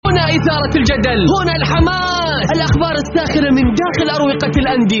هنا إثارة الجدل، هنا الحماس، الأخبار الساخنة من داخل أروقة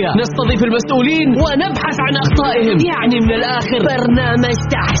الأندية، نستضيف المسؤولين ونبحث عن أخطائهم. يعني من الآخر برنامج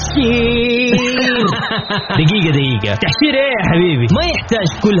تحشير. دقيقة تحشير ايه يا حبيبي؟ ما يحتاج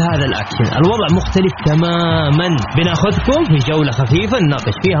كل هذا الأكشن، الوضع مختلف تماما. بناخذكم في جولة خفيفة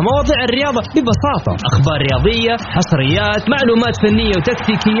نناقش فيها مواضيع الرياضة ببساطة، أخبار رياضية، حصريات، معلومات فنية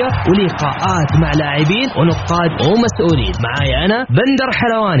وتكتيكية، ولقاءات مع لاعبين ونقاد ومسؤولين. معايا أنا بندر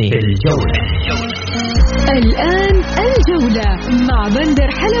حلواني في الجولة. الآن الجولة مع بندر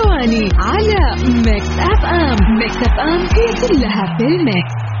حلواني على ميكس أف أم. ميكس أف أم هي كلها في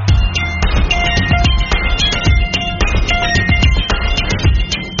الميكس.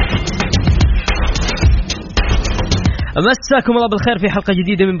 مساكم الله بالخير في حلقة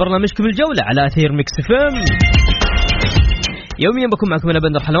جديدة من برنامجكم الجولة على أثير ميكس اف ام. يوميا بكون معكم أنا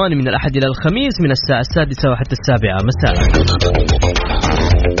بندر حلواني من الأحد إلى الخميس من الساعة 6 وحتى 7 مساء.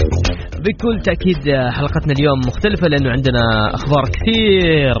 بكل تأكيد حلقتنا اليوم مختلفة لأنه عندنا أخبار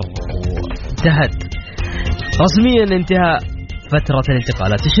كثير. انتهت رسميا انتهاء فترة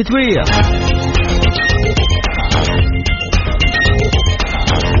الانتقالات الشتوية.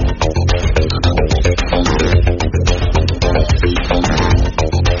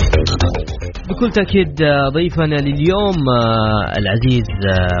 بكل تأكيد ضيفنا لليوم العزيز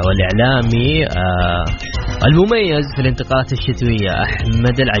والإعلامي المميز في الانتقالات الشتوية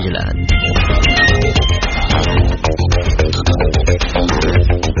أحمد العجلان.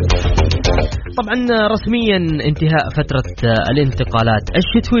 طبعا رسميا انتهاء فترة الانتقالات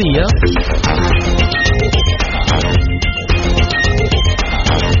الشتوية.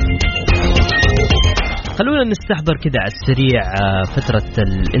 خلونا نستحضر كده على السريع فترة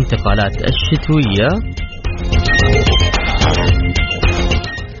الانتقالات الشتوية.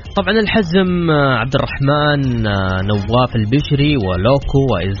 طبعا الحزم عبد الرحمن، نواف البشري، ولوكو،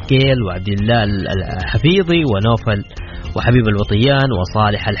 وإزقيل، وعبد الله الحفيظي، ونوفل، وحبيب الوطيان،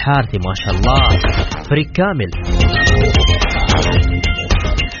 وصالح الحارثي. ما شاء الله فريق كامل.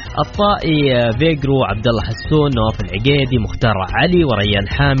 الطائي فيجرو، عبد الله حسون، نواف العقيدي، مختار علي، وريان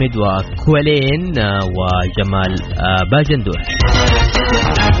حامد، وكولين، وجمال باجندوح.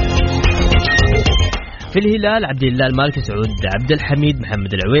 في الهلال عبد الله المالكي، سعود عبد الحميد،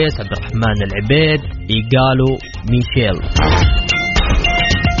 محمد العويس، عبد الرحمن العبيد، إيقالو، ميشيل.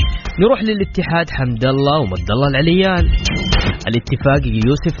 نروح للاتحاد حمد الله ومد الله العليان. الاتفاق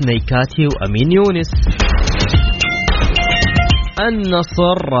يوسف نيكاتي وأمين يونس.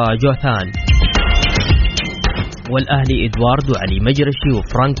 النصر جوثان. والأهلي إدواردو، علي مجرشي،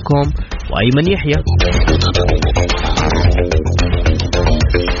 وفرانكوم، وأيمن يحيى.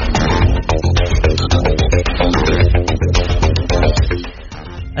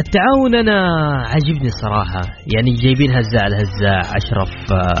 التعاون أنا عجبني صراحة، يعني جايبين هزاع الهزاع، أشرف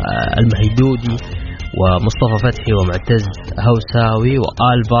المهيدودي، ومصطفى فتحي، ومعتز هوساوي،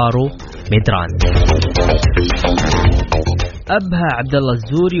 وآلفارو ميدران. أبها عبد الله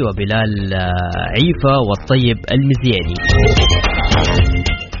الزوري، وبلال عيفة، والطيب المزياني.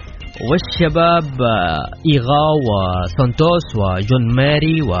 والشباب إيغا، وسانتوس، وجون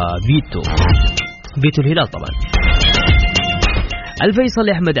ماري، وفيتو الهلال طبعا. الفيصل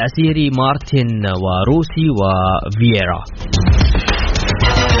أحمد عسيري، مارتن، وروسي، وفييرا.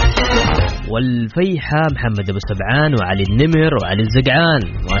 والفيحة محمد أبو سبعان، وعلي النمر، وعلي الزقعان.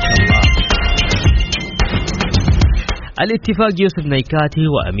 ما شاء الله. الاتفاق يوسف نيكاتي،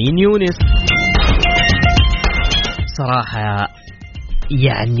 وأمين يونس. صراحة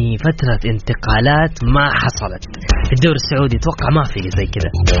يعني فترة انتقالات ما حصلت في الدوري السعودي، اتوقع ما في زي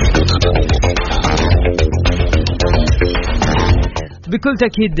كذا. بكل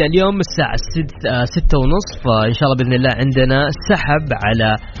تأكيد اليوم الساعة 6:30 إن شاء الله بإذن الله عندنا سحب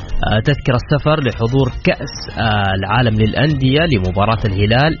على تذكرة السفر لحضور كأس العالم للأندية لمباراة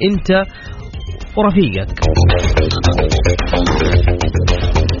الهلال أنت ورفيقك.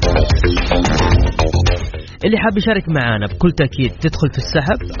 اللي حاب يشارك معانا بكل تأكيد تدخل في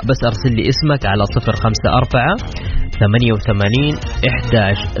السحب، بس أرسل لي اسمك على 054 88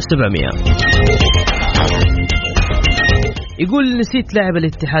 11 700. يقول نسيت لاعب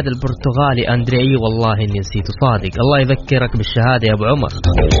الاتحاد البرتغالي أندريي، والله إني نسيته صادق. الله يذكرك بالشهادة يا أبو عمر.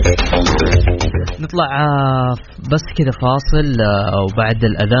 نطلع بس كذا فاصل وبعد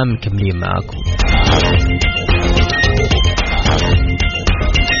الأذان مكملين معاكم.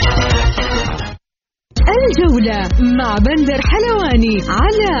 الجولة مع بندر حلواني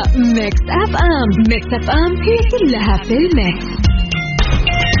على ميكس أف أم. ميكس أف أم هي كلها في الميكس.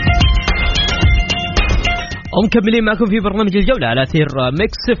 ومكملين معكم في برنامج الجولة على أثير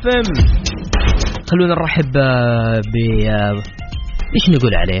ميكس اف ام. خلونا نرحب إيش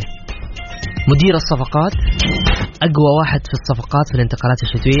نقول عليه؟ مدير الصفقات، أقوى واحد في الصفقات في الانتقالات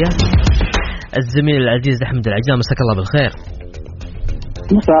الشتوية، الزميل العزيز أحمد العجام. مساك الله بالخير.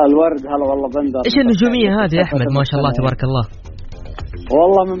 مساء الورد. هلا والله بندر. إيش النجومية هذه يا أحمد؟ ما شاء الله تبارك الله.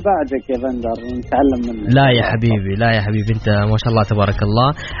 والله من بعدك يا بندر نتعلم منك. لا يا حبيبي، لا يا حبيبي، أنت ما شاء الله تبارك الله.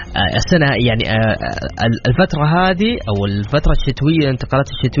 السنة يعني الفترة هذه أو الفترة الشتوية، الانتقالات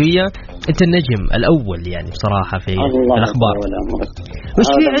الشتوية، أنت النجم الأول يعني بصراحة في الأخبار. وش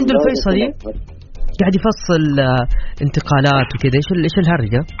في عنده الفيصلي قاعد يفصل انتقالات وكذا؟ إيش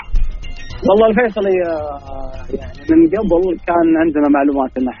الهرجة؟ والله الفيصلي يعني من قبل كان عندنا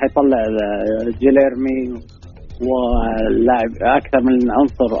معلومات انه حيطلع جيليرمي ولاعب اكثر من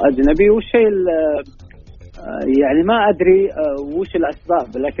عنصر اجنبي، والشيء يعني ما ادري وش الاسباب،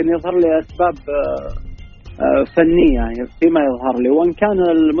 لكن يظهر لي اسباب فنيه يعني فيما يظهر لي. وان كان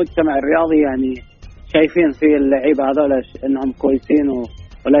المجتمع الرياضي يعني شايفين في اللعيبه هذول انهم كويسين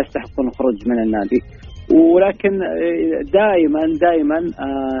ولا يستحقون الخروج من النادي، ولكن دائما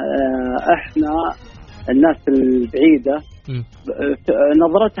احنا الناس البعيدة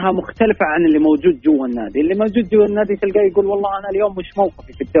نظرتها مختلفة عن اللي موجود جوا النادي. اللي موجود جوا النادي تلقاه يقول والله أنا اليوم مش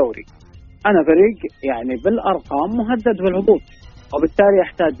موقفي في الدوري، أنا فريق يعني بالأرقام مهدد بالهبوط، وبالتالي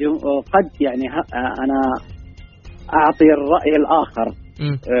يحتاج قد يعني أنا أعطي الرأي الآخر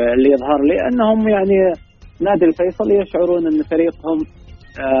اللي يظهر لي أنهم يعني نادي الفيصل يشعرون أن فريقهم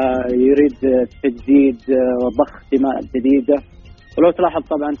يريد تجديد وضخ دماء جديدة. ولو تلاحظ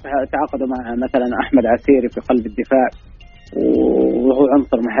طبعا تعاقدوا مع مثلا أحمد عسيري في قلب الدفاع، وهو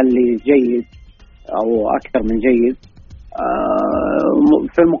عنصر محلي جيد أو أكثر من جيد.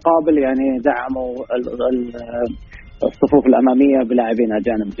 في المقابل يعني دعموا الصفوف الأمامية بلاعبين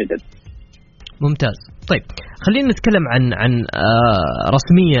أجانب جدد. ممتاز. طيب خلينا نتكلم عن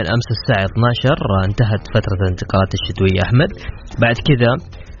رسميا أمس الساعة 12 انتهت فترة الانتقالات الشتوية أحمد. بعد كذا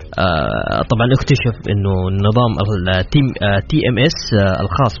طبعا اكتشف انه نظام TMS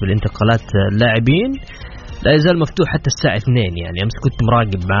الخاص بالانتقالات اللاعبين لا يزال مفتوح حتى الساعة 2. يعني امس كنت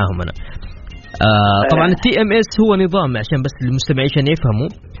مراقب معاهم انا. طبعا TMS هو نظام، عشان بس المستمعين عشان يفهموا،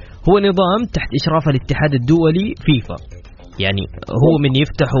 هو نظام تحت اشراف الاتحاد الدولي فيفا. يعني هو من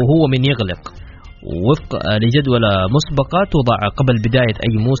يفتح وهو من يغلق وفق لجدول مسبقة توضع قبل بداية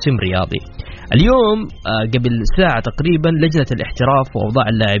أي موسم رياضي. اليوم قبل ساعة تقريبا لجنة الاحتراف وأوضاع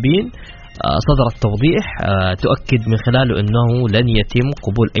اللاعبين صدرت توضيح تؤكد من خلاله أنه لن يتم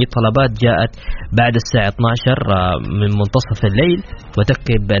قبول أي طلبات جاءت بعد الساعة 12 من منتصف الليل،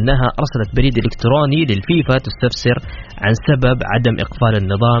 وتأكد بأنها أرسلت بريد إلكتروني للفيفا تستفسر عن سبب عدم إقفال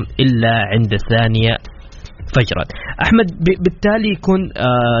النظام إلا عند ثانية فجرا. أحمد، بالتالي يكون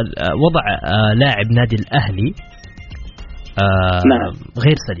وضع لاعب نادي الأهلي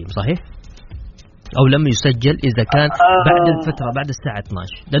غير سليم صحيح؟ أو لم يسجل إذا كان بعد الفترة بعد الساعة 12،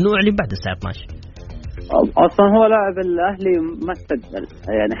 لأنه أعلن بعد الساعة 12. أصلا هو لاعب الأهلي ما سجل،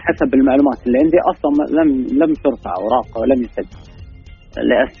 يعني حسب المعلومات اللي عندي أصلا لم ترفع أوراقه ولم يسجل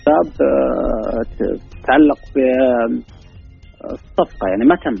لأسباب تتعلق بالصفقة، يعني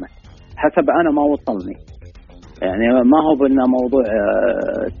ما تمت حسب أنا ما وصلني. يعني ما هو بأنه موضوع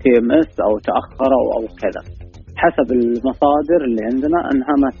TMS أو تأخر أو كذا، حسب المصادر اللي عندنا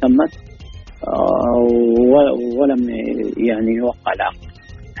أنها ما تمت ولم يعني يوقع العقد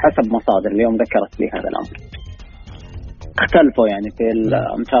حسب مصادر اليوم ذكرت لي هذا الأمر. اختلفوا يعني في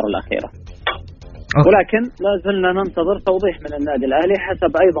الأمتار الأخيرة، ولكن لا زلنا ننتظر توضيح من النادي الأهلي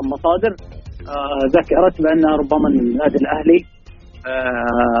حسب أيضا مصادر ذكرت بأن ربما النادي الأهلي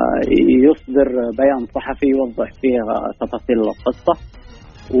يصدر بيان صحفي يوضح فيه تفاصيل القصة،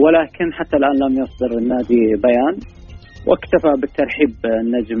 ولكن حتى الآن لم يصدر النادي بيان، واكتفى بالترحيب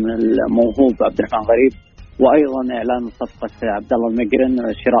النجم الموهوب عبد الرحمن غريب، وأيضا إعلان صفقة عبد الله المقرن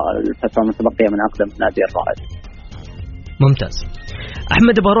شراء الفترة المتبقية من عقد نادي الرائد. ممتاز.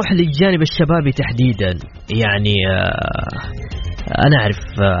 أحمد، بروح للجانب الشبابي تحديدا. يعني أنا أعرف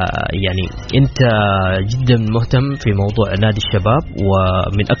يعني أنت جدا مهتم في موضوع نادي الشباب،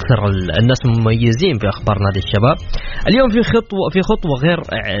 ومن أكثر الناس مميزين في أخبار نادي الشباب. اليوم في خطوة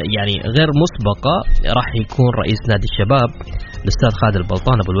غير مسبقة، راح يكون رئيس نادي الشباب الأستاذ خالد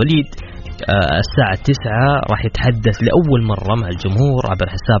البلطان أبو الوليد الساعة 9 راح يتحدث لأول مرة مع الجمهور عبر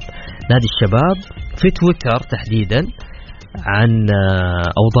حساب نادي الشباب في تويتر تحديدا عن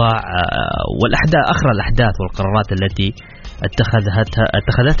أوضاع والأحداث، آخر الأحداث والقرارات التي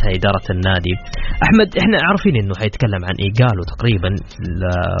اتخذتها إدارة النادي. أحمد، إحنا عارفين إنه حيتكلم عن إيقاله تقريبا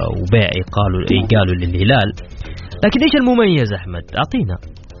وبيع إيقاله للهلال، لكن إيش المميز أحمد؟ أعطينا.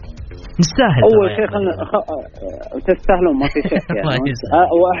 نستاهل. أول شيء تستاهلون ما في شك يعني.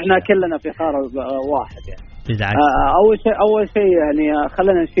 وإحنا كلنا في قارة واحد يعني. أول شيء يعني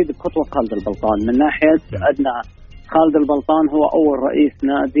خلينا نشيد بخطوة خالد البلطان. من ناحية أدنى، خالد البلطان هو أول رئيس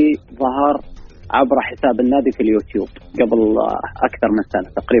نادي ظهر عبر حساب النادي في اليوتيوب قبل أكثر من سنة،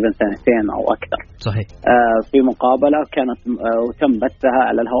 تقريبا 2 أو أكثر. صحيح. في مقابلة كانت وتم بثها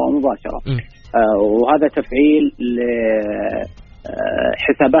على الهواء مباشرة. وهذا تفعيل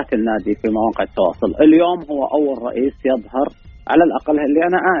لحسابات النادي في مواقع التواصل. اليوم هو أول رئيس يظهر، على الأقل اللي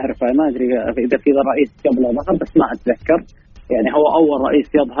أنا أعرفه، ما أدري إذا في رئيس قبله ظهر بس ما أتذكر، يعني هو أول رئيس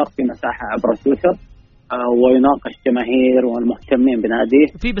يظهر في مساحة عبر تويتر ويناقش جماهير والمهتمين بناديه.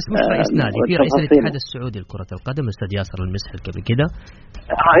 في بس مش رئيس نادي، في رئيس الاتحاد السعودي لكرة القدم أستاذ ياسر المسحل قبل كده.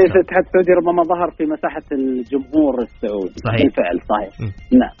 رئيس الاتحاد السعودي ربما ظهر في مساحة الجمهور السعودي. صحيح. بالفعل صحيح.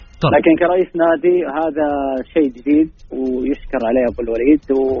 نعم. لكن كرئيس نادي هذا شيء جديد ويشكر عليه أبو الوليد.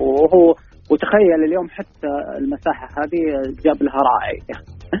 وتخيل اليوم حتى المساحة هذه جاب لها راعي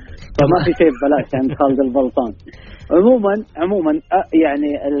فما في شيء ببلاش عند خالد البلطان. عموما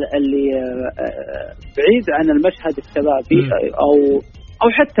يعني اللي بعيد عن المشهد الشبابي او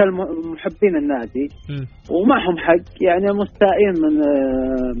حتى المحبين النادي ومعهم حق، يعني مستائين من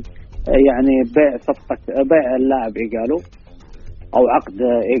يعني بيع اللاعب قالوا او عقد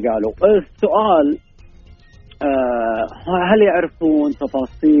قالوا. السؤال هل يعرفون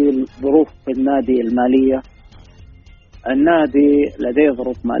تفاصيل ظروف النادي المالية؟ النادي لديه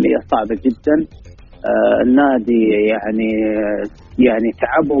ظروف مالية صعبة جدا. النادي يعني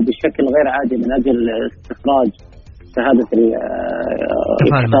تعبوا بشكل غير عادي من أجل استخراج شهادة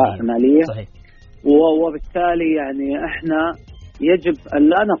الكفاءة المالية. صحيح. وبالتالي يعني احنا يجب أن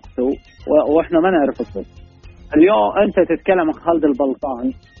لا نقسو واحنا ما نعرف الصدق. اليوم انت تتكلم عن خالد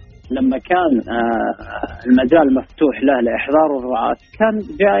البلطان لما كان المجال مفتوح له لإحضار الرعاة، كان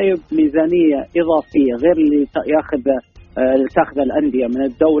جايب ميزانية إضافية غير اللي تأخذ الأندية من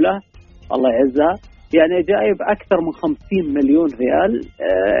الدولة الله يعزها، يعني جايب أكثر من 50 مليون ريال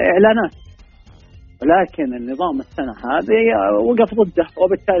إعلانات. لكن النظام السنة هذه وقف ضده،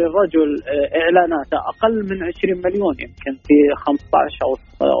 وبالتالي الرجل إعلاناته أقل من 20 مليون، يمكن في 15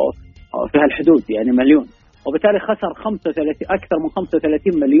 أو في هالحدود يعني مليون، وبالتالي خسر أكثر من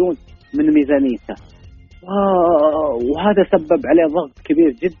 35 مليون من ميزانيته. وهذا سبب عليه ضغط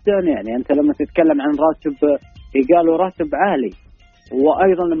كبير جدا. يعني أنت لما تتكلم عن راتب قالوا راتب عالي،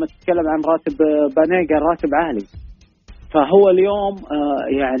 وأيضا لما تتكلم عن راتب بانيجا راتب عالي. فهو اليوم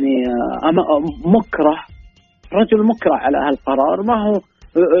يعني مكره، رجل مكره على هالقرار. ما هو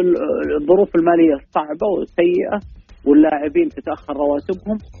الظروف المالية صعبة وسيئة واللاعبين تتأخر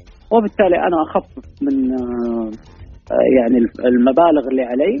رواتبهم، وبالتالي أنا أخفف من يعني المبالغ اللي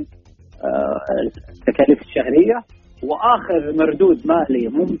علي، التكاليف الشهرية، وآخذ مردود مالي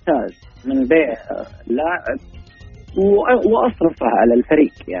ممتاز من بيع لاعب وأصرفها على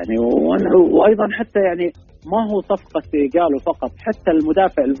الفريق يعني. وأيضا حتى يعني ما هو صفقة قالوا فقط، حتى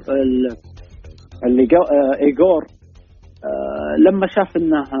المدافع اللي إيغور لما شاف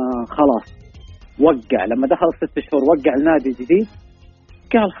إنه خلاص وقع، لما دخل 6 شهور وقع النادي جديد،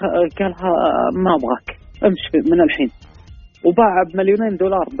 قال ما أبغاك امشي من الحين، وباع ب$2 مليون،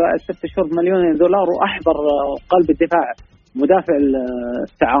 باع 6 شهور ب$2 مليون، وأحضر قلب الدفاع مدافع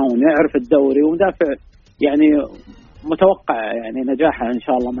التعاون يعرف الدوري، ومدافع يعني متوقع يعني نجاحه إن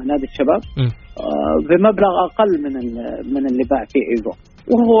شاء الله مع نادي الشباب بمبلغ أقل من اللي باع فيه إيغو.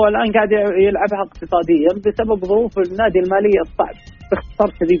 وهو الآن قاعد يلعبها اقتصاديا بسبب ظروف النادي المالية الصعب باختصار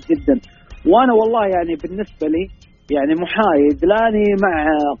شديد جدا. وأنا والله يعني بالنسبة لي يعني محايد، لاني مع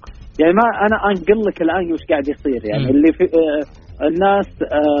يعني ما أنا أنقل لك الآن وش قاعد يصير يعني. اللي في الناس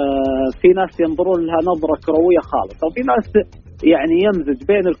في ناس ينظرون لها نظرة كروية خالصة، وفي ناس يعني يمزج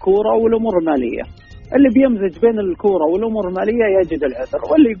بين الكورة والأمور المالية. اللي بيمزج بين الكورة والأمور المالية يجد العذر،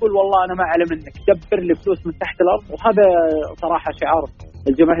 واللي يقول والله أنا ما أعلم إنك دبر لي فلوس من تحت الأرض، وهذا صراحة شعار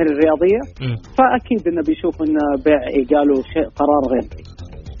الجماهير الرياضية. فأكيد إنه بيشوف إن بيع قالوا شيء قرار غير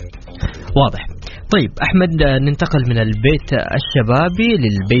واضح. طيب أحمد، ننتقل من البيت الشبابي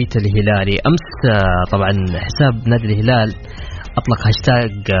للبيت الهلالي. أمس طبعا حساب نادي الهلال أطلق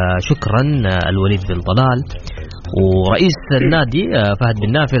هاشتاج شكرا الوليد بالضلال، ورئيس النادي فهد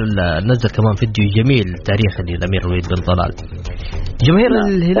بن نافر نزل كمان فيديو جميل تاريخي للأمير الوليد بالضلال. جماهير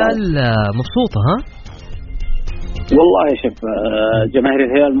الهلال مبسوطة ها؟ والله شوف، جماهير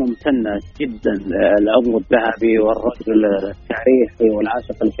الهلال ممتنة جدا العضو الذهبي والرجل التاريخي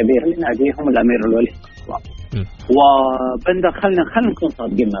والعاشق الكبير لناديهم الأمير الوليد. وبندر خلنا نكون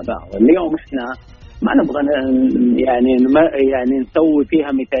صادقين مع بعض. اليوم احنا ما نبغى يعني نسوي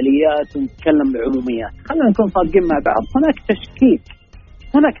فيها مثاليات ونتكلم بعموميات. خلنا نكون صادقين مع بعض. هناك تشكيك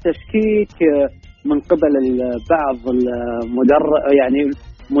هناك تشكيك من قبل بعض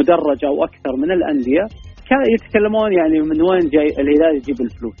مدرجة أو أكثر من الأندية يتكلمون يعني من وين جاي الهلال يجيب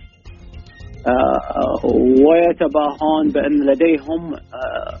الفلوس، ويتباهون بأن لديهم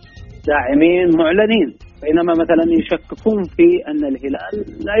داعمين معلنين، بينما مثلا يشككون في أن الهلال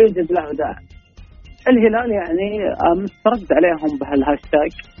لا يوجد له داعم. الهلال يعني أمس رد عليهم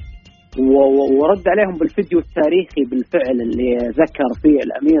بهالهاشتاج ورد عليهم بالفيديو التاريخي بالفعل اللي ذكر فيه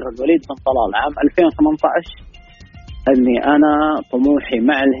الأمير الوليد بن طلال عام 2018 أني أنا طموحي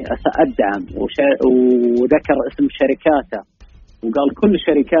مع سأدعم، وذكر اسم شركاته وقال كل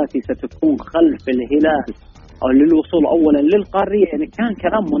شركاتي ستكون خلف الهلال أو للوصول أولا للقارية. يعني كان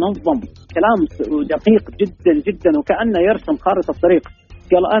كلام منظم، كلام دقيق جدا جدا، وكأنه يرسم خارطة الطريق.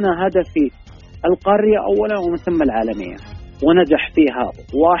 قال أنا هدفي القارية أولا ومن ثم العالمية، ونجح فيها.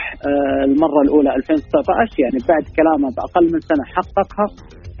 المرة الأولى 2019 يعني بعد كلامه بأقل من سنة حققها،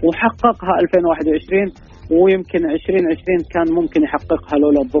 وحققها 2021، ويمكن 2020 كان ممكن يحققها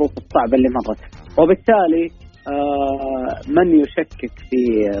لولا الظروف الصعبة اللي مرت. وبالتالي من يشكك في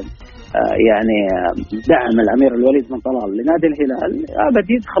يعني دعم الأمير الوليد بن طلال لنادي الهلال أبد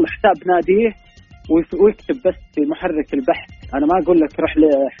يدخل حساب ناديه ويكتب بس في محرك البحث. أنا ما أقول لك روح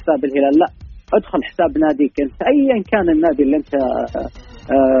لحساب الهلال، لا، ادخل حساب ناديك انت ايا كان النادي اللي انت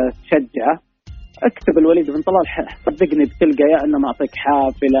تشجعه، اكتب الوليد بن طلال، صدقني بتلقى يا انه معطيك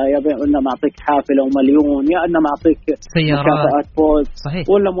حافله، يا انه معطيك حافله ومليون، يا انه معطيك مكافآت فوز، صحيح،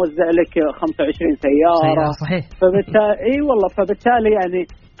 ولا موزع لك 25 سياره، صحيح. فبالتالي اي والله، فبالتالي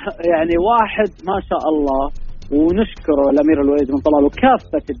يعني واحد ما شاء الله. ونشكر الامير الوليد بن طلال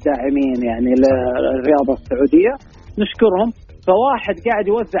وكافه الداعمين يعني للرياضه السعوديه، نشكرهم. فواحد قاعد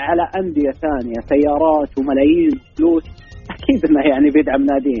يوزع على أندية ثانية سيارات وملايين فلوس، أكيد إنه يعني بيدعم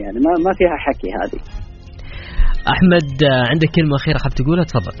ناديه، يعني ما فيها حكي هذه. أحمد، عندك كلمة أخيرة حاب تقولها؟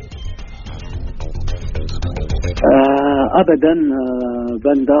 تفضل. أبدا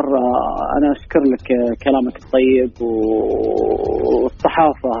بندر، أنا أشكر لك كلامك الطيب،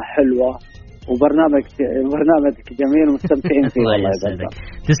 والصحافة حلوة، وبرنامجك جميل ومستمتعين فيه. الله يسعدك،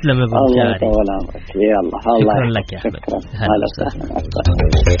 تسلم يا ابو الله يطول عمرك. يلا الله شكرا لك يا احمد. هلا وسهلا.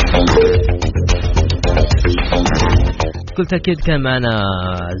 بكل تأكيد كان معنا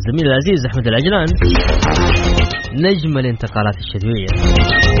الزميل العزيز أحمد العجلان، نجم الانتقالات الشتوية.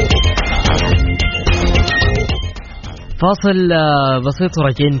 فاصل بسيط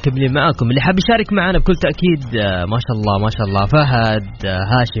وراجعين مكملين معاكم. اللي حاب يشارك معنا بكل تأكيد ما شاء الله ما شاء الله، فهد،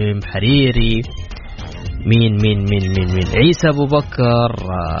 هاشم، حريري، مين عيسى أبو بكر،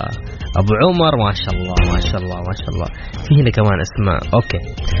 أبو عمر، ما شاء الله ما شاء الله ما شاء الله، في هنا كمان اسماء. أوكي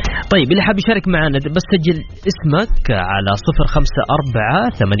طيب، اللي حاب يشارك معنا بس سجل اسمك على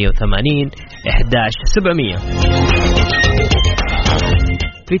 054-88-11700.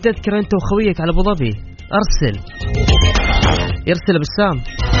 في تذكرة أنت وخويك على أبو ظبي، يرسل بسام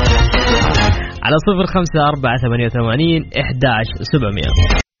على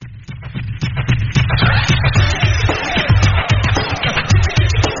 054-88-11700.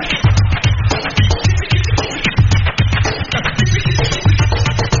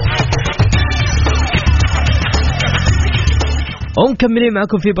 ومكملين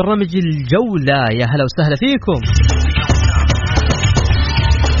معكم في برنامج الجولة. يا هلا وسهلا فيكم.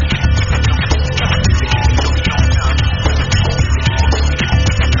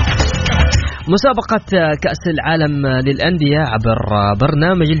 مسابقة كأس العالم للأندية عبر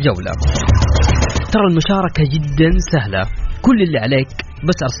برنامج الجولة. ترى المشاركة جدا سهلة، كل اللي عليك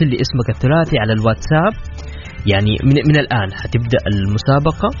بس أرسل لي اسمك الثلاثي على الواتساب. يعني من الآن هتبدأ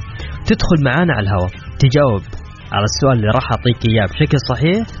المسابقة، تدخل معانا على الهواء، تجاوب على السؤال اللي راح أعطيك إياه بشكل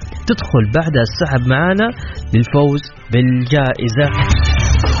صحيح، تدخل بعدها السحب معانا للفوز بالجائزة.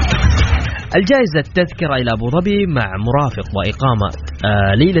 الجائزة تذكرة إلى أبو ظبي مع مرافق وإقامة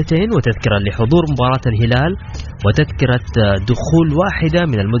ليلتين، وتذكرة لحضور مباراة الهلال، وتذكرة دخول واحدة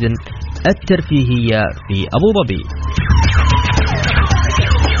من المدن الترفيهية في أبو ظبي.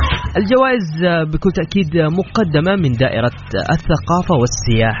 الجوائز بكل تأكيد مقدمة من دائرة الثقافة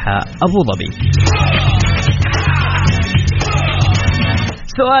والسياحة أبو ظبي.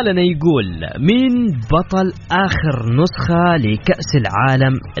 سؤالنا يقول: مين بطل آخر نسخة لكأس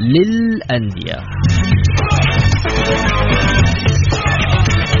العالم للأندية؟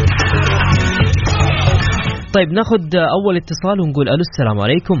 طيب ناخد أول اتصال ونقول ألو، السلام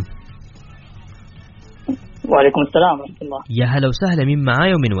عليكم. وعليكم السلام ورحمة الله. يا هلا وسهلا، مين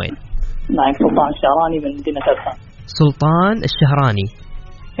معاي ومن وين؟ معك سلطان الشهراني من مدينة أبها. سلطان الشهراني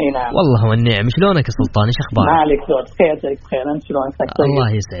اي نعم. والله والنعم. شلونك يا سلطان؟ ايش اخبارك؟ ما عليك دور، بخير زيك بخير. انت شلونك؟ طيب. الله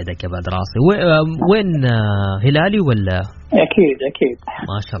يسعدك يا بعد راسي. وين هلالي ولا؟ اكيد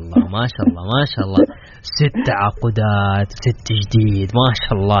ما شاء الله ما شاء الله ما شاء الله. 6 تعاقدات 6 جديد ما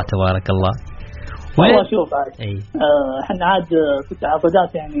شاء الله تبارك الله. والله شوف عاد احنا عاد في التعاقدات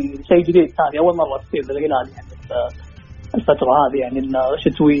يعني شيء جديد، هذه اول مره تصير بالهلال يعني الفتره هذه يعني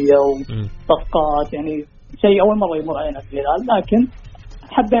الشتويه وصفقات، يعني شيء اول مره يمر علينا في الهلال، لكن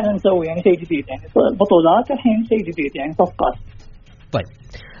حبينا نسوي يعني شيء جديد، يعني بطولات الحين شيء جديد يعني صفقات. طيب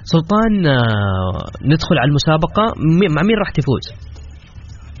سلطان، ندخل على المسابقه. مع مين راح تفوز؟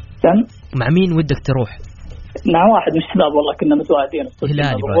 مع مين ودك تروح؟ مع واحد من الشباب والله كنا متواعدين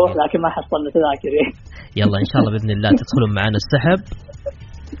هلالي، لكن ما حصلنا تذاكر. يلا ان شاء الله باذن الله تدخلون معنا السحب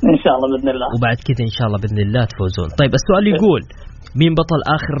ان شاء الله باذن الله، وبعد كذا ان شاء الله باذن الله تفوزون. طيب السؤال يقول مين بطل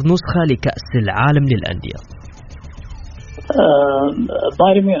اخر نسخه لكأس العالم للأندية؟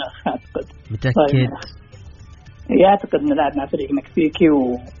 بايرن ميونخ اعتقد. متأكد؟ اعتقد انه لعب مع فريق مكسيكي،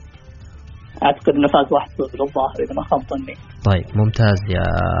 واعتقد انه فاز 1-0 الظاهر اذا ما خاب ظني. طيب ممتاز يا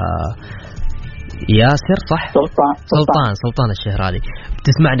ياسر، صح؟ سلطان الشهراني.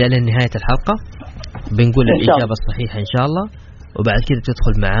 بتسمعني لين نهاية الحلقة، بنقول الإجابة الصحيحة إن شاء الله، وبعد كده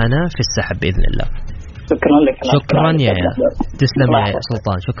تدخل معانا في السحب بإذن الله. شكرا لك. شكرا يا تسلم يا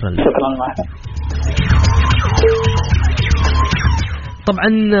سلطان، شكرا لك. شكرا لك. طبعا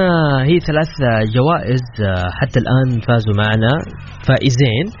هي 3 جوائز حتى الآن فازوا معنا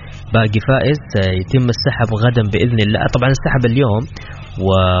فائزين، باقي فائز يتم السحب غدا بإذن الله. طبعا السحب اليوم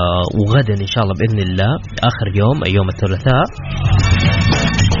وغدا إن شاء الله بإذن الله آخر يوم الثلاثاء.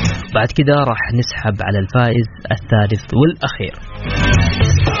 بعد كده راح نسحب على الفائز الثالث والأخير.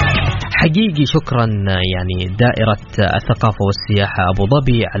 حقيقي شكرا يعني دائرة الثقافة والسياحة أبو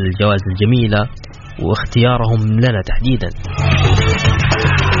ظبي على الجوائز الجميلة واختيارهم لنا تحديدا.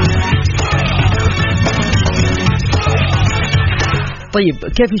 طيب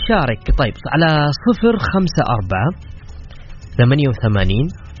كيف يشارك؟ طيب على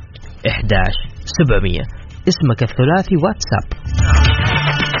 054-88-11-700 اسمك الثلاثي واتساب.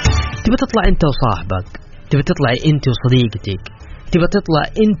 تبى تطلع انت وصاحبك، تبى تطلع انت وصديقتك، تبى تطلع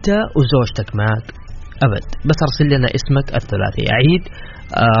انت وزوجتك معك، ابد بس ارسل لنا اسمك الثلاثي. اعيد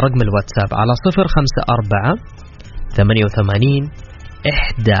رقم الواتساب على 054-88-11-700.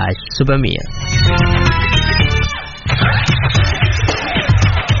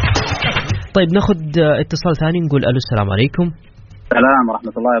 طيب ناخذ اتصال ثاني، نقول الو السلام عليكم. السلام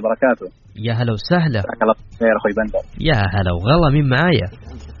ورحمة الله وبركاته. يا هلا وسهلا. الله خير اخوي بندر. يا هلا وغلا، مين معايا؟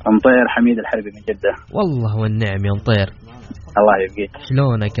 مطير حميد الحربي من جدة. والله والنعم يا مطير. الله يبقيك.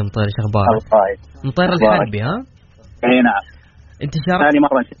 شلونك يا مطير؟ ايش اخبارك؟ الله مطير الحربي ها؟ اي نعم. انت شاركت ثاني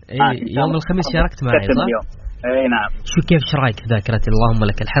مرة يوم الخميس شاركت معي صح؟ اي نعم. شو كيف ايش رايك في ذاكرتي؟ اللهم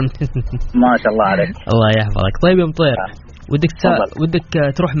لك الحمد. ما شاء الله عليك. الله يحفظك. طيب يا مطير ودك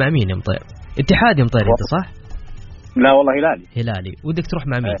تروح مع مين يا مطير؟ اتحاد يا مطير انت صح؟ لا والله هلالي. ودك تروح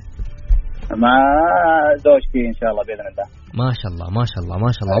مع مين؟ مع زوجتي ان شاء الله باذن الله. ما شاء الله ما شاء الله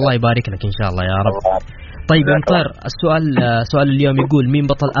ما شاء الله، الله يبارك لك ان شاء الله يا رب. طيب يا مطير سؤال اليوم يقول مين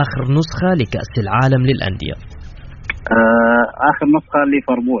بطل اخر نسخة لكأس العالم للأندية؟ اخر نسخة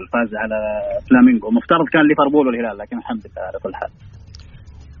ليفربول فاز على فلامينغو، مفترض كان ليفربول والهلال لكن الحمد لله على كل حال.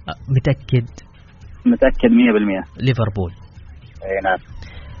 متأكد 100% ليفربول. اي نعم.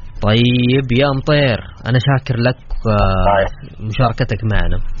 طيب يا مطير أنا شاكر لك مشاركتك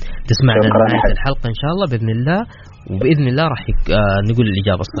معنا، تسمعنا نهاية الحلقة إن شاء الله بإذن الله، وبإذن الله راح نقول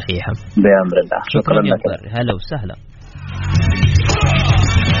الإجابة الصحيحة بأمر الله. شكرا يا مطير، هلا وسهلا.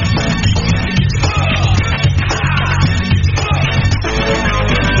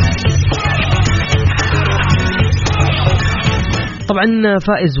 طبعا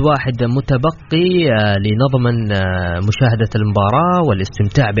فائز واحد متبقي لنضمن مشاهدة المباراة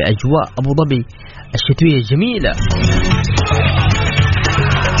والاستمتاع بأجواء أبو ظبي الشتوية الجميلة.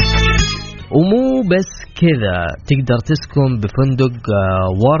 ومو بس كذا، تقدر تسكن بفندق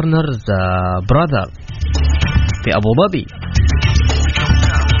وارنرز براذر في أبو ظبي،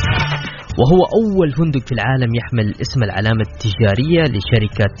 وهو أول فندق في العالم يحمل اسم العلامة التجارية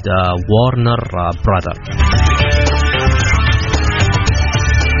لشركة وارنر براذر.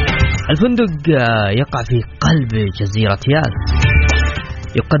 الفندق يقع في قلب جزيرة ياس.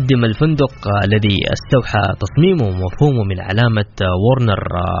 يقدم الفندق الذي استوحى تصميمه ومفهومه من علامة وارنر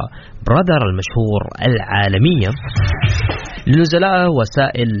براذر المشهور العالمية للنزلاء،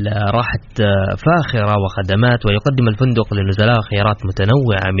 وسائل راحة فاخرة وخدمات. ويقدم الفندق للنزلاء خيارات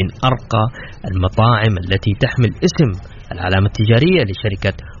متنوعة من أرقى المطاعم التي تحمل اسم العلامة التجارية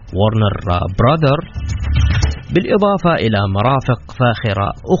لشركة وارنر براذر، بالإضافة إلى مرافق فاخرة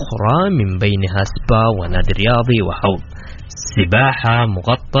أخرى من بينها سبا ونادي رياضي وحوض سباحة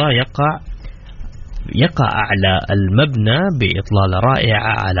مغطى يقع أعلى المبنى بإطلالة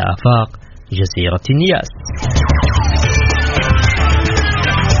رائعة على آفاق جزيرة نياس.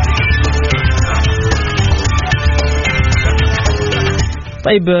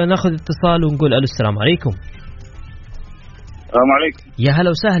 طيب ناخذ اتصال ونقول ألو السلام عليكم. السلام عليكم. يا هلا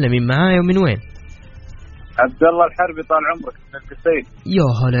وسهلا، من معايا ومن وين؟ عبد الله الحربي طال عمرك من القصيم. يا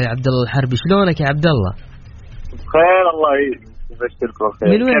هلا يا عبد الله الحربي، شلونك يا عبد الله؟ بخير الله يبشركم خير.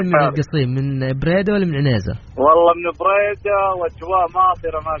 من وين من القصيم؟ من بريدة ولا من عنيزة؟ والله من بريدة واجواء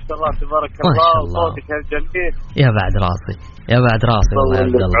ماطرة ما شاء الله تبارك الله وصوتك جميل. يا بعد راسي يا بعد راسي والله يا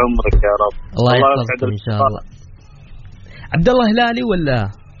عبد الله. عمرك يا رب. الله يحفظك ان شاء الله. عبد الله هلالي ولا؟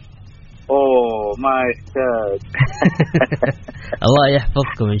 اوه ما يحتاج. الله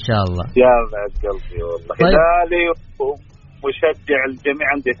يحفظكم ان شاء الله. يا بعد قلبي والله. طيب. هلالي ومشجع الجميع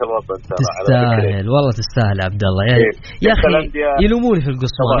عندي في الوطن ترى. تستاهل والله تستاهل يا عبد الله. يا اخي يلوموني في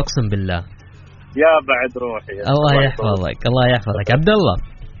القصوان اقسم بالله. يا بعد روحي. الله يحفظك الله يحفظك. عبد الله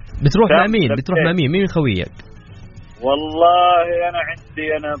بتروح مع مين؟ بتروح مع مين خويك؟ والله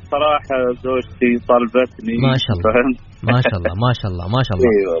انا بصراحه زوجتي طلبتني. ما شاء الله ما شاء الله ما شاء الله ما شاء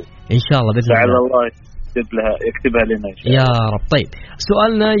الله. ان شاء الله باذن الله يكتبها لنا إن شاء الله. يا رب. طيب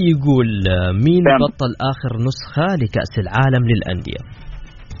سؤالنا يقول مين بطل آخر نسخة لكأس العالم للأندية؟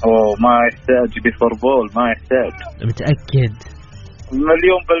 ما يحتاج ليفربول ما يحتاج. متأكد؟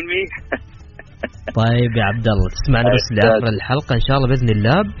 100%. طيب يا عبد الله تسمعنا بس لآخر الحلقة إن شاء الله بإذن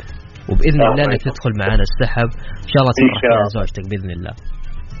الله، وبإذن الله انك تدخل معنا السحب ان شاء الله تفرح فيها زوجتك بإذن الله.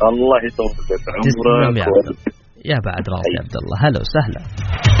 الله يطولك عمرك يا عبد الله. يا بعد راسي يا عبد الله. هلا وسهلا.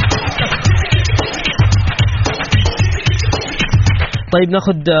 طيب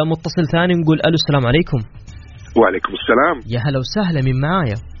ناخذ متصل ثاني نقول الو السلام عليكم. وعليكم السلام. يا هلا وسهلا، من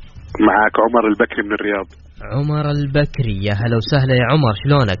معايا؟ معاك عمر البكري من الرياض. عمر البكري، يا هلا وسهلا يا عمر،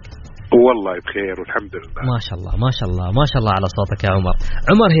 شلونك؟ والله بخير والحمد لله. ما شاء الله ما شاء الله ما شاء الله على صوتك يا عمر.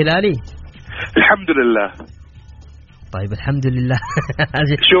 عمر هلالي؟ الحمد لله. طيب الحمد لله.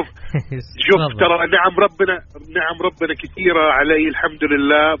 شوف ترى نعم ربنا كثيرة علي الحمد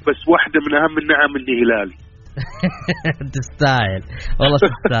لله، بس واحدة من أهم النعم إني هلالي. تستاهل والله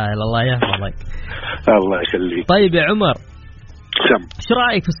تستاهل. الله يحفظك. الله يخليك. طيب يا عمر سم، ايش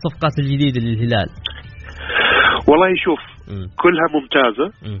رايك في الصفقات الجديده للهلال؟ والله شوف كلها ممتازة.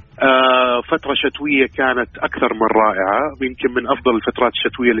 فترة شتوية كانت أكثر من رائعة، يمكن من أفضل الفترات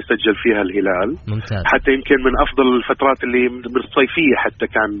الشتوية اللي سجل فيها الهلال. ممتاز. حتى يمكن من أفضل الفترات اللي من الصيفية، حتى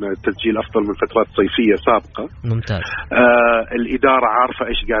كان تسجيل أفضل من فترات صيفية سابقة. ممتاز. الإدارة عارفة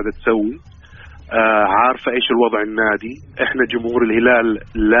إيش قاعدة تسوي، عارفة إيش الوضع النادي. إحنا جمهور الهلال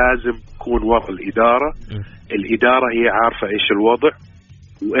لازم نكون وراء الإدارة. الإدارة هي عارفة إيش الوضع،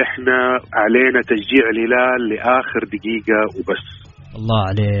 وإحنا علينا تشجيع الهلال لآخر دقيقة وبس. الله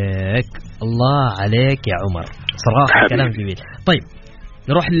عليك الله عليك يا عمر، صراحة حبيبي. كلام جميل. طيب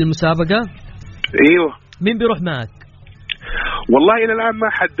نروح للمسابقة. ايوه، مين بيروح معك؟ والله الى الان ما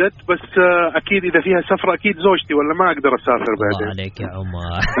حددت، بس اكيد اذا فيها سفرة اكيد زوجتي، ولا ما اقدر اسافر بعدين. الله عليك يا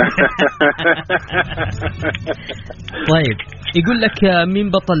عمر. طيب يقول لك مين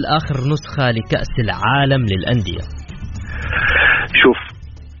بطل اخر نسخة لكأس العالم للأندية؟ شوف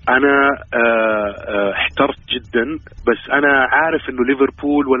انا احترت جدا، بس انا عارف انه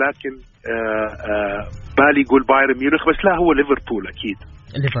ليفربول، ولكن بالي يقول بايرن ميونخ، بس لا هو ليفربول اكيد.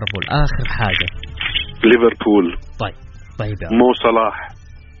 ليفربول اخر حاجة. ليفربول. طيب يا مو صلاح،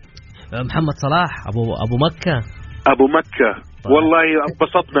 محمد صلاح ابو مكة. ابو مكة. طيب. والله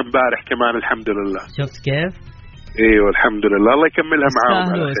انبسطنا امبارح كمان الحمد لله. شفت كيف؟ ايوه الحمد لله، الله يكملها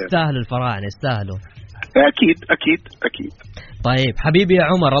معاهم. يستاهلوا الفراعنة يستاهلوا. اكيد اكيد اكيد. طيب حبيبي يا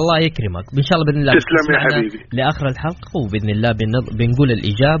عمر الله يكرمك، ان شاء الله باذن الله تسلم يا حبيبي لاخر الحلقه، وباذن الله بنقول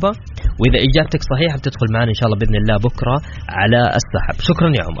الاجابه، واذا اجابتك صحيحه بتدخل معنا ان شاء الله باذن الله بكره على السحب. شكرا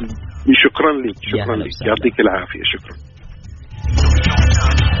يا عمر. شكرا لك شكرا لك، يعطيك العافيه. شكرا.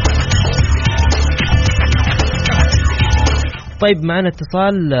 طيب معنا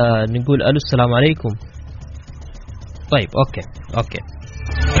اتصال، نقول الو السلام عليكم. طيب اوكي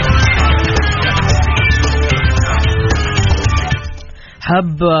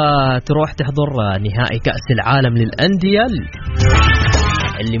حاب تروح تحضر نهائي كأس العالم للأندية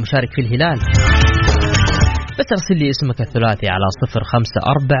اللي مشارك فيه الهلال؟ بس ارسل لي اسمك الثلاثي على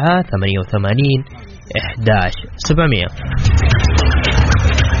 054 88 11 700.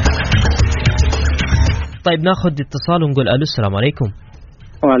 طيب ناخذ اتصال ونقول الو السلام عليكم.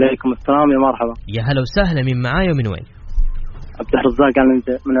 وعليكم السلام، يا مرحبا. يا هلا وسهلا، من معايا ومن وين؟ عبد الرزاق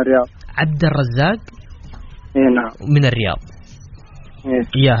من الرياض. عبد الرزاق؟ اي نعم. من الرياض.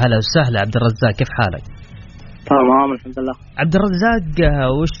 يا هلا وسهلا عبد الرزاق، كيف حالك؟ تمام الحمد لله. عبد الرزاق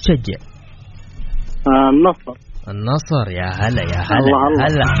وش تشجع؟ النصر. يا هلا يا هلا الله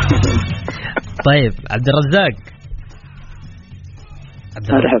هلا. طيب عبد الرزاق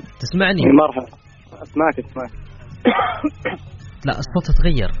تسمعني؟ مرحبا. اسمعك. لا الصوت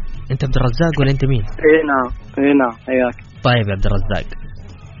تغير. انت عبد الرزاق ولا انت مين؟ اي نعم حياك. طيب يا عبد الرزاق،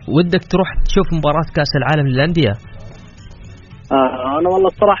 ودك تروح تشوف مباراة كأس العالم للأندية؟ انا والله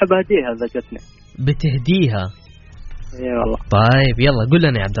الصراحة بهديها اذا جتني. بتهديها؟ اي والله. طيب يلا قل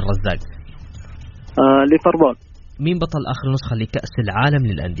لنا يا عبد الرزاق. ليفربول. مين بطل آخر نسخة لكأس العالم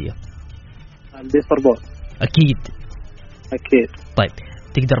للأندية؟ ليفربول. أكيد. طيب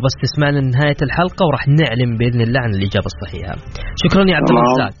تقدر بس تسمعنا نهاية الحلقة وراح نعلم بإذن الله عن الإجابة الصحيحة. شكرا يا عبد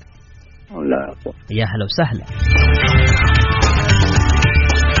الرزاق. لا يا هلا وسهلا.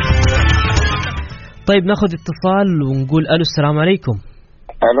 طيب ناخذ اتصال ونقول ألو السلام عليكم.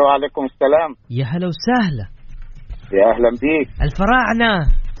 ألو عليكم السلام. يا هلا وسهلا. يا أهلا بيك. الفراعنة.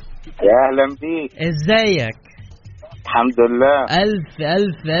 يا أهلا بيك. ازيك؟ الحمد لله. ألف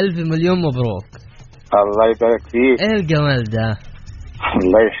ألف ألف مليون مبروك. الله يبارك فيك. ايه الجمال ده؟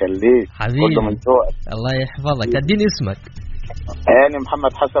 الله يخليك حبيبي. كله من ذوقك. الله يحفظك. اديني اسمك. هاني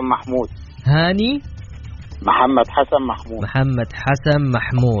محمد حسن محمود. هاني محمد حسن محمود. محمد حسن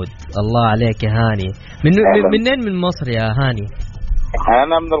محمود. الله عليك يا هاني. منين من مصر يا هاني؟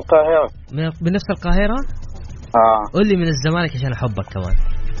 أنا من القاهرة. من نفس القاهرة؟ قول لي من الزمالك عشان أحبك كمان.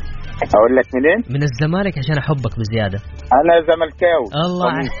 أقول لك منين؟ من الزمالك عشان أحبك بزيادة. أنا زملكاوي.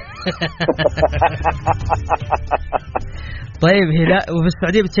 الله طيب هلال. وفي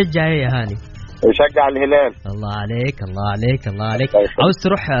السعودية بتشجع ايه يا هاني؟ بشجع الهلال. الله عليك الله عليك الله عليك. عاوز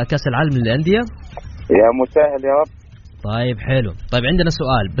تروح كأس العالم للأندية؟ يا مسهل يا رب. طيب حلو. طيب عندنا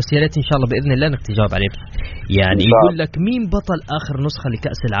سؤال بس يا ريت ان شاء الله باذن الله انك تجاوب عليه. يعني يقول لك مين بطل اخر نسخه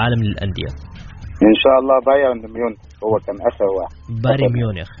لكاس العالم للانديه؟ ان شاء الله بايرن ميونخ هو كان اخر واحد. بايرن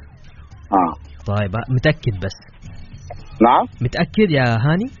ميونخ. طيب متاكد بس؟ نعم متاكد يا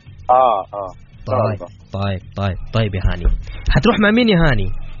هاني؟ طيب يا هاني حتروح مع مين يا هاني؟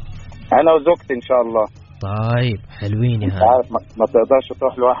 انا وزوجتي ان شاء الله. طيب حلوين يا هاني. ما تقدرش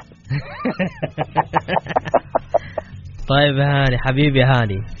تروح لوحدك. طيب يا هاني حبيبي يا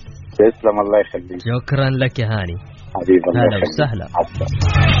هاني. تسلم الله يخليك. شكرا لك يا هاني حبيبي. هلا وسهلا.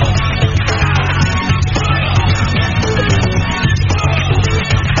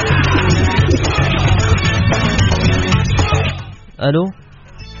 الو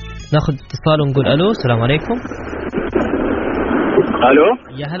ناخذ اتصال ونقول الو السلام عليكم. الو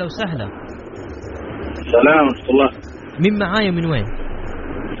يا هلا وسهلا. السلام ورحمة الله. مين معايا من وين؟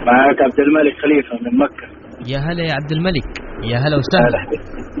 معك عبد الملك خليفة من مكة. يا هلا يا عبد الملك. يا هلا وسهلا.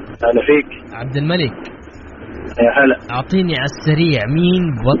 هلا فيك عبد الملك. يا هلا. اعطيني على السريع مين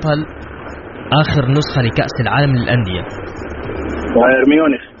بطل اخر نسخة لكأس العالم للأندية؟ بايرن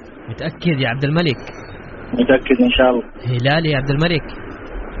ميونخ. متأكد يا عبد الملك؟ متأكد ان شاء الله. هلالي يا عبد الملك؟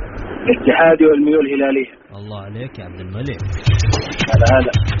 اتحادي والميول هلالية. الله عليك يا عبد الملك.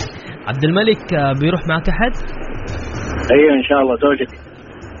 هلا. عبد الملك بيروح معك أحد؟ ايوه ان شاء الله زوجتي.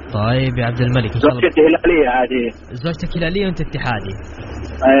 طيب يا عبد الملك ان شاء الله. زوجتي هلالية عادية. زوجتك هلالية وانت اتحادي.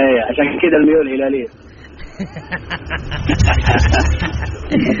 اي عشان كذا الميول هلالية.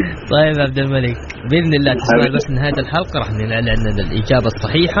 طيب يا عبد الملك بإذن الله تسمع بس نهاية الحلقة راح نعلن عن الإجابة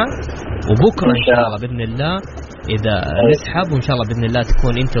الصحيحة وبكرة إن شاء الله بإذن الله إذا نسحب وإن شاء الله بإذن الله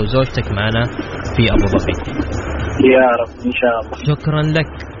تكون أنت وزوجتك معنا في أبو ظبي. يا رب إن شاء الله. شكرا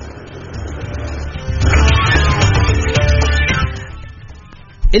لك.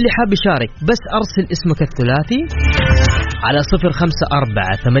 اللي حاب يشارك بس أرسل اسمك الثلاثي على 054-88-11700.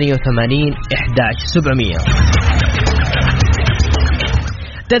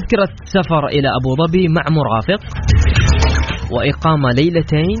 تذكرة سفر إلى أبو ظبي مع مرافق وإقامة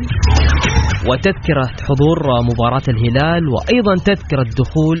ليلتين وتذكرة حضور مباراة الهلال وأيضا تذكرة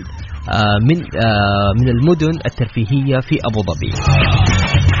دخول من المدن الترفيهية في أبو ظبي.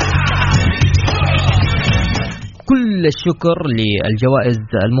 كل الشكر للجوائز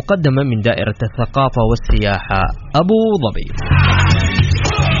المقدمة من دائرة الثقافة والسياحة أبو ظبي.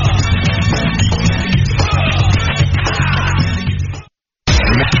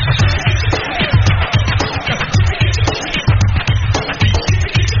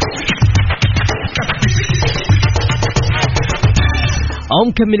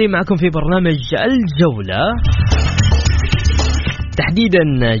 مكملين معكم في برنامج الجولة، تحديدا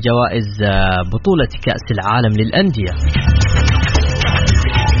جوائز بطولة كأس العالم للأندية.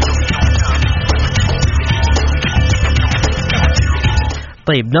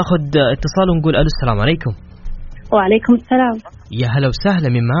 طيب ناخذ اتصال ونقول الو السلام عليكم. وعليكم السلام. يا هلا وسهلا،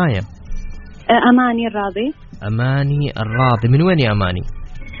 من معايا؟ أماني الراضي. أماني الراضي، من وين يا أماني؟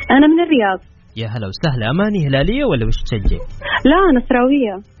 أنا من الرياض. يا هلا وسهلا. أماني هلالية ولا وش تشجع؟ لا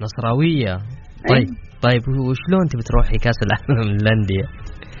نصراوية. نصراوية. طيب وشلون تبي تروحي كأس العالم للأندية؟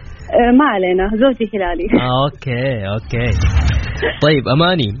 ما علينا، زوجي هلالي. أوكي. طيب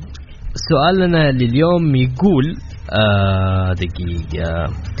أماني، سؤالنا لليوم يقول دقيقة،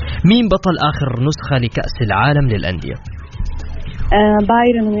 مين بطل آخر نسخة لكأس العالم للأندية؟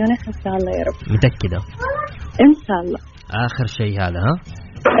 بايرن ميونخ إن شاء الله يا رب. متأكدة؟ إن شاء الله. آخر شيء هذا ها؟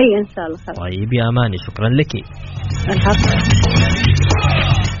 أي إن شاء الله. خلاص. طيب يا أماني شكرا لك. الحق.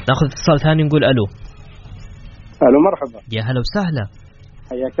 ناخذ اتصال ثاني، نقول ألو. ألو مرحبا. يا هلا وسهلا.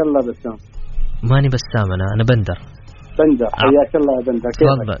 حياك الله بسام. ماني بسام، أنا بندر. حياك الله يا بندر.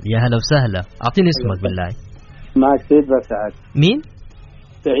 تفضل. يا هلا وسهلا، أعطيني اسمك بالله. معك سعيد بسعد. مين؟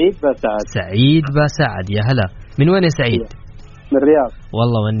 سعيد بسعد. سعيد بسعد، يا هلا. من وين يا سعيد؟ من الرياض.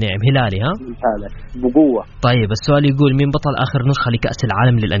 والله والنعم. هلالي ها؟ من حالك بقوة. طيب السؤال يقول مين بطل آخر نسخة لكأس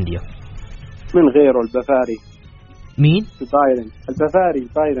العالم للأندية؟ من غيره البفاري. مين؟ بايرن. البفاري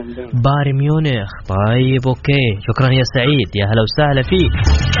بايرن ميونخ. طيب أوكي، شكرا يا سعيد، يا هلا وسهلا فيك.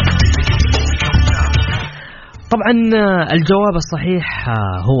 طبعا الجواب الصحيح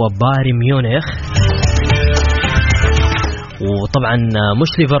هو بايرن ميونخ، وطبعا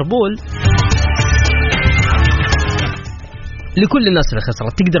مش ليفربول. لكل الناس اللي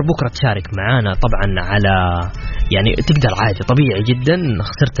خسرت تقدر بكرة تشارك معانا طبعا، على يعني تقدر عادي طبيعي جدا.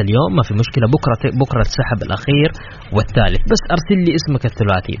 خسرت اليوم ما في مشكلة، بكرة تسحب الأخير والثالث. بس أرسل لي اسمك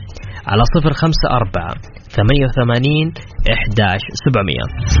الثلاثي على 054-88-11700.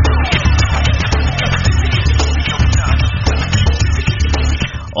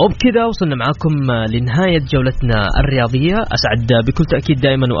 وبكذا وصلنا معكم لنهاية جولتنا الرياضية. أسعد بكل تأكيد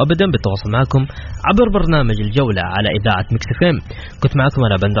دائما وأبدا بالتواصل معكم عبر برنامج الجولة على إذاعة ميكس اف ام. كنت معكم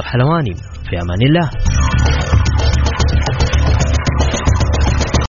أنا بندر حلواني، في أمان الله.